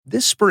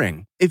This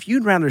spring, if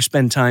you'd rather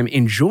spend time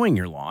enjoying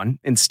your lawn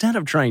instead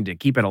of trying to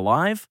keep it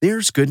alive,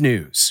 there's good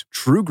news.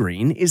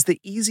 TruGreen is the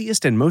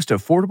easiest and most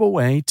affordable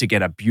way to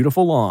get a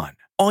beautiful lawn.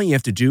 All you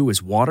have to do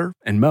is water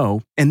and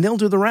mow, and they'll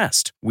do the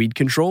rest. Weed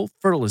control,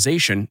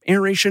 fertilization,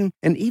 aeration,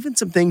 and even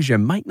some things you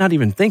might not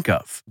even think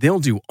of. They'll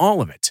do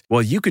all of it,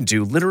 while you can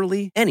do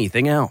literally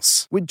anything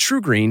else. With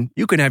TruGreen,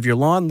 you can have your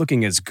lawn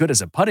looking as good as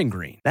a putting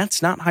green.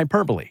 That's not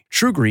hyperbole.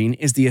 TruGreen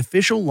is the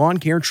official lawn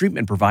care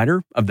treatment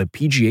provider of the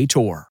PGA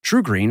Tour.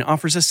 TruGreen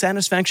offers a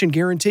satisfaction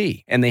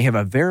guarantee, and they have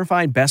a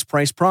verified best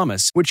price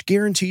promise, which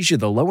guarantees you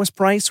the lowest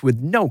price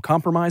with no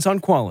compromise on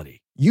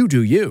quality. You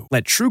do you.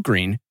 Let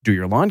TruGreen do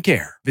your lawn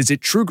care. Visit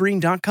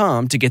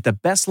TruGreen.com to get the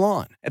best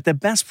lawn at the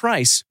best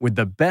price with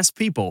the best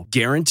people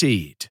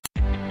guaranteed.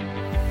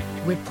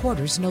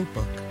 Reporter's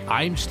Notebook.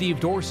 I'm Steve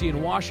Dorsey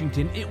in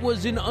Washington. It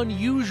was an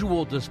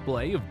unusual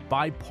display of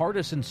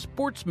bipartisan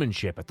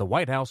sportsmanship at the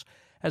White House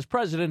as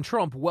President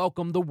Trump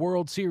welcomed the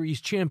World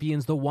Series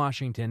champions, the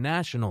Washington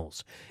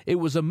Nationals. It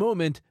was a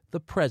moment the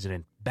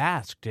president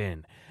basked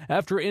in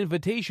after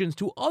invitations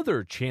to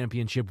other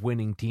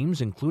championship-winning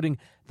teams, including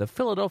the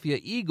Philadelphia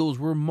Eagles,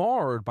 were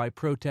marred by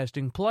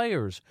protesting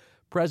players.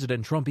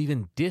 President Trump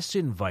even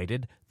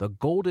disinvited the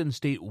Golden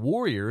State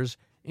Warriors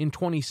in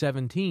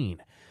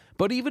 2017.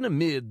 But even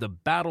amid the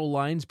battle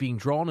lines being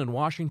drawn in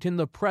Washington,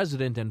 the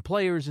president and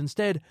players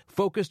instead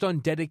focused on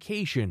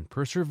dedication,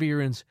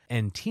 perseverance,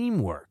 and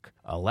teamwork,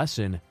 a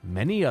lesson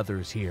many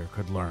others here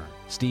could learn.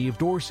 Steve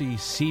Dorsey,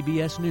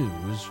 CBS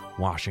News,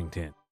 Washington.